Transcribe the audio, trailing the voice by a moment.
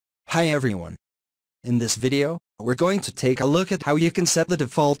Hi everyone. In this video, we're going to take a look at how you can set the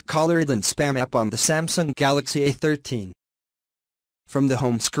default caller than spam app on the Samsung Galaxy A13. From the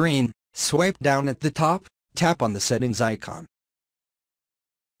home screen, swipe down at the top, tap on the settings icon.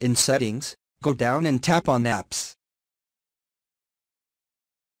 In settings, go down and tap on apps.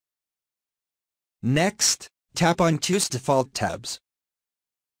 Next, tap on choose default tabs.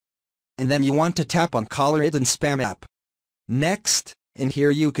 And then you want to tap on caller than spam app. Next, in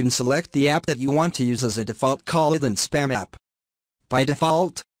here you can select the app that you want to use as a default caller than spam app. By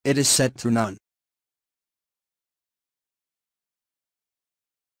default, it is set to none.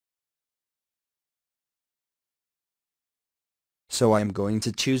 So I'm going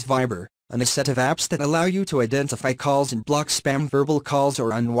to choose Viber, and a set of apps that allow you to identify calls and block spam verbal calls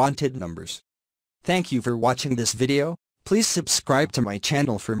or unwanted numbers. Thank you for watching this video. Please subscribe to my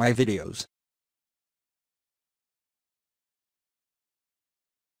channel for my videos.